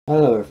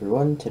Hello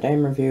everyone, today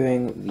I'm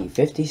reviewing the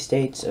 50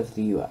 states of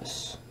the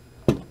US.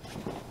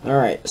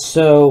 Alright,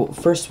 so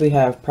first we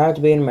have Proud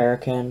to be an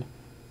American,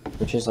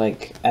 which is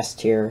like S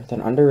tier, then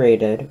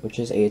Underrated, which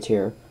is A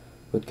tier,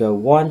 Would Go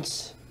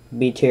Once,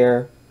 B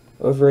tier,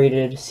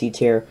 Overrated, C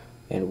tier,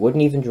 and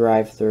Wouldn't Even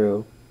Drive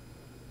Through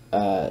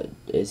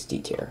is D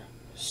tier.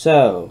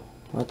 So,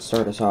 let's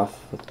start us off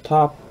with the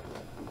top.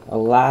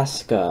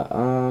 Alaska,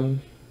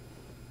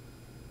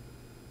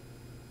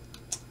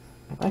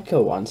 I'd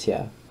go once,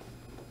 yeah.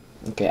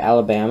 Okay,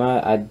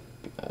 Alabama,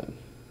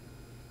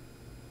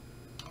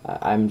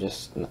 I'm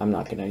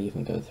not gonna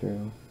even go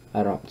through.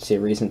 I don't see a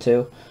reason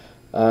to.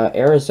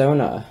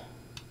 Arizona.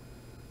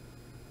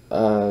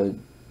 Yeah,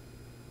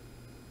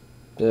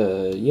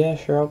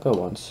 sure, I'll go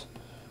once.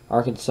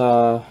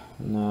 Arkansas,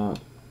 no.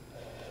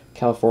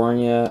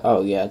 California,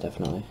 oh yeah,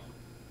 definitely.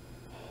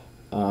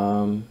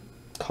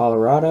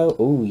 Colorado,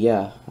 oh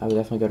yeah, I would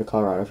definitely go to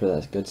Colorado for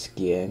that good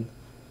skiing.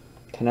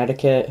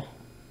 Connecticut,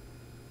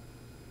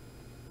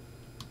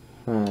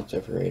 it's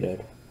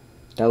overrated.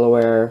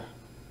 Delaware,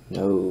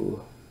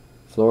 no.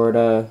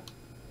 Florida,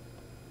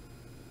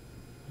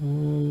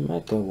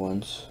 I'd go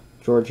once.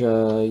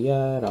 Georgia,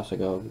 yeah, I'd also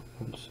go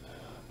once.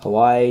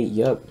 Hawaii,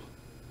 yep.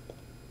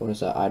 What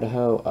is that,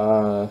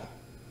 Idaho?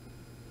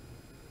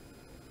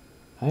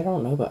 I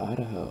don't know about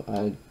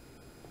Idaho.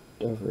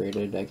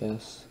 Overrated, I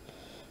guess.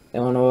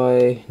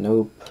 Illinois,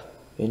 nope.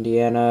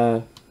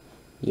 Indiana,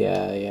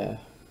 yeah.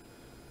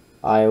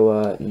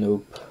 Iowa,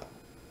 nope.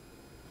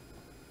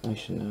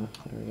 Actually, no,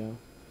 there we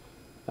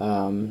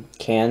go.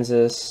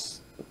 Kansas,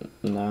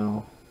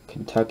 no.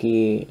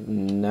 Kentucky,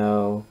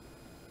 no.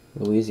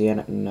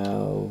 Louisiana,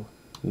 no.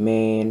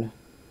 Maine,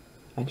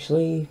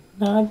 actually,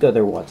 no, I'd go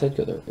there once. I'd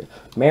go there.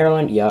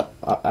 Maryland, yep.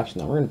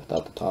 Actually, no, we're gonna put that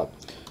at the top.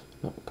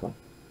 No, come on.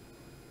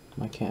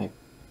 Why can't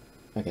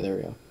I? Okay, there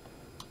we go.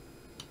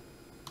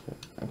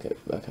 Okay,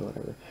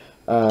 whatever.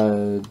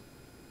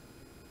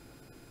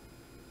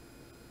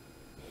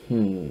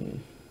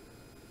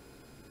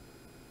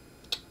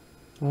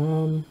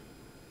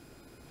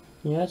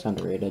 Yeah, it's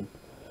underrated.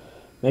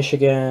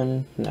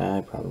 Michigan, nah,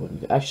 I probably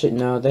wouldn't go. Actually,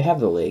 no, they have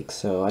the lake,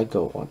 so I'd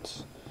go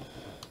once.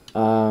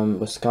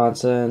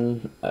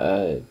 Wisconsin,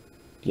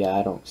 yeah,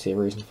 I don't see a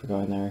reason for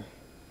going there.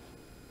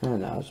 I don't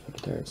know, I'll just put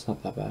it there, it's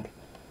not that bad.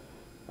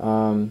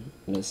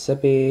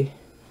 Mississippi,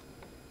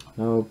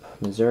 nope.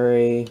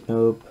 Missouri,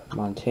 nope.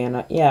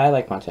 Montana, yeah, I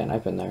like Montana,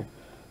 I've been there.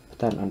 Put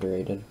that in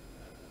underrated.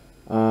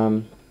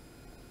 What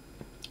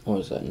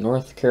was that?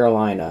 North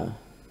Carolina.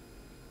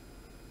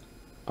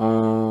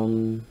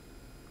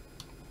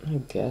 I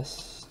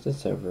guess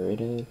that's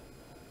overrated.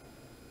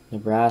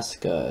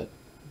 Nebraska,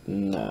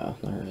 no,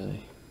 not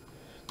really.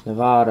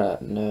 Nevada,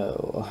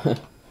 no.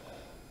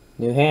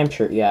 New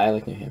Hampshire, yeah, I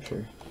like New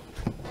Hampshire.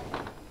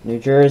 New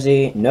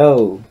Jersey,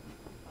 no.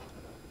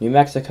 New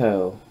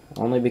Mexico,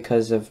 only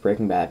because of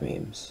Breaking Bad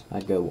memes.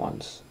 I'd go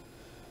once.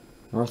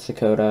 North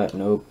Dakota,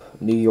 nope.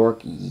 New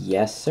York,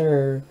 yes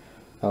sir.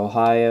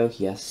 Ohio,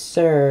 yes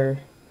sir.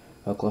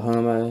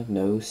 Oklahoma,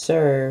 no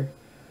sir.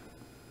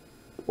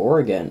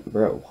 Oregon,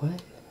 bro,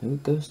 what? Who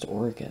goes to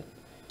Oregon?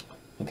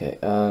 Okay,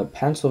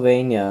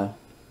 Pennsylvania,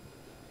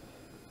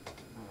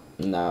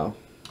 no.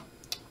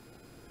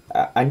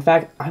 In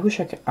fact, I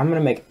wish I could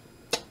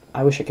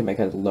make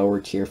a lower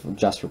tier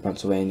just for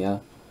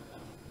Pennsylvania.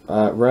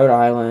 Rhode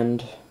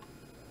Island,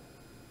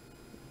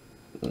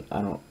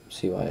 I don't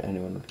see why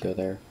anyone would go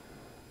there.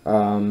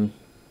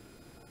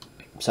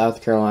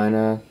 South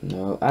Carolina,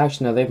 no.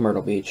 Actually, no, they have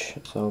Myrtle Beach,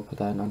 so I'll put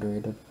that in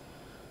underrated.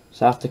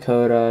 South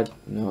Dakota,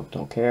 no,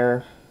 don't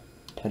care.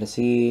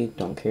 Tennessee,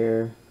 don't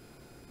care.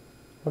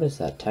 What is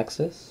that,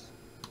 Texas?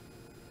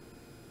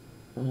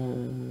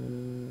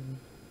 I'd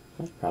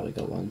probably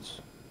go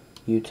once.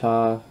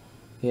 Utah,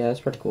 yeah,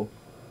 that's pretty cool.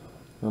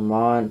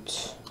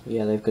 Vermont,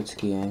 yeah, they have good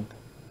skiing.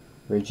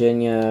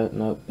 Virginia,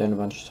 nope, been a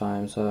bunch of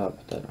times, so I'll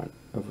put that on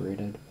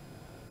overrated.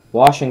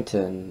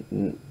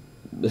 Washington,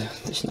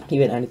 there's not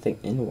even anything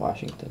in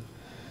Washington.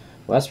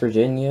 West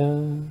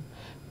Virginia,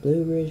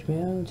 Blue Ridge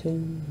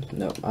Mountain,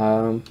 no,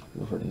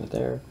 we're putting that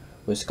there.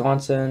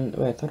 Wisconsin,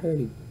 wait, I thought I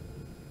already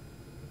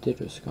did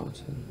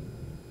Wisconsin.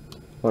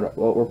 Well,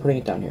 we're putting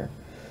it down here.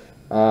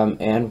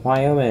 And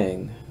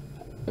Wyoming.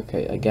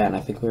 Okay, again,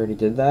 I think we already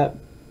did that.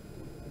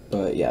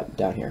 But yeah,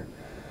 down here.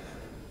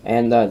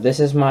 And this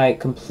is my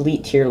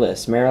complete tier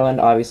list.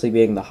 Maryland obviously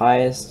being the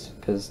highest,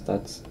 because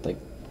that's like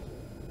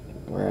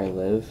where I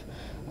live.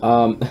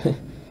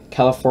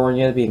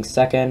 California being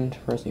second.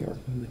 Where's New York?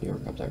 Move New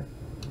York up there.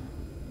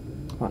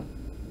 Come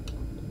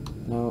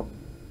on.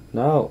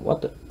 No,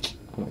 what the?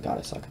 Oh my god,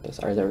 I suck at this.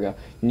 Alright, there we go.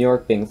 New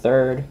York being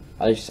third.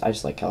 I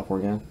just like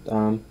California.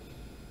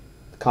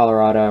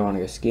 Colorado, I want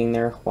to go skiing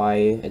there.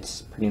 Hawaii,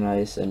 it's pretty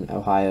nice. And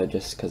Ohio,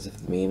 just because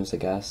of the memes, I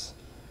guess.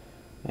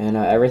 And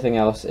everything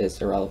else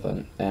is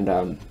irrelevant.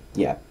 And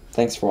yeah,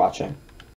 thanks for watching.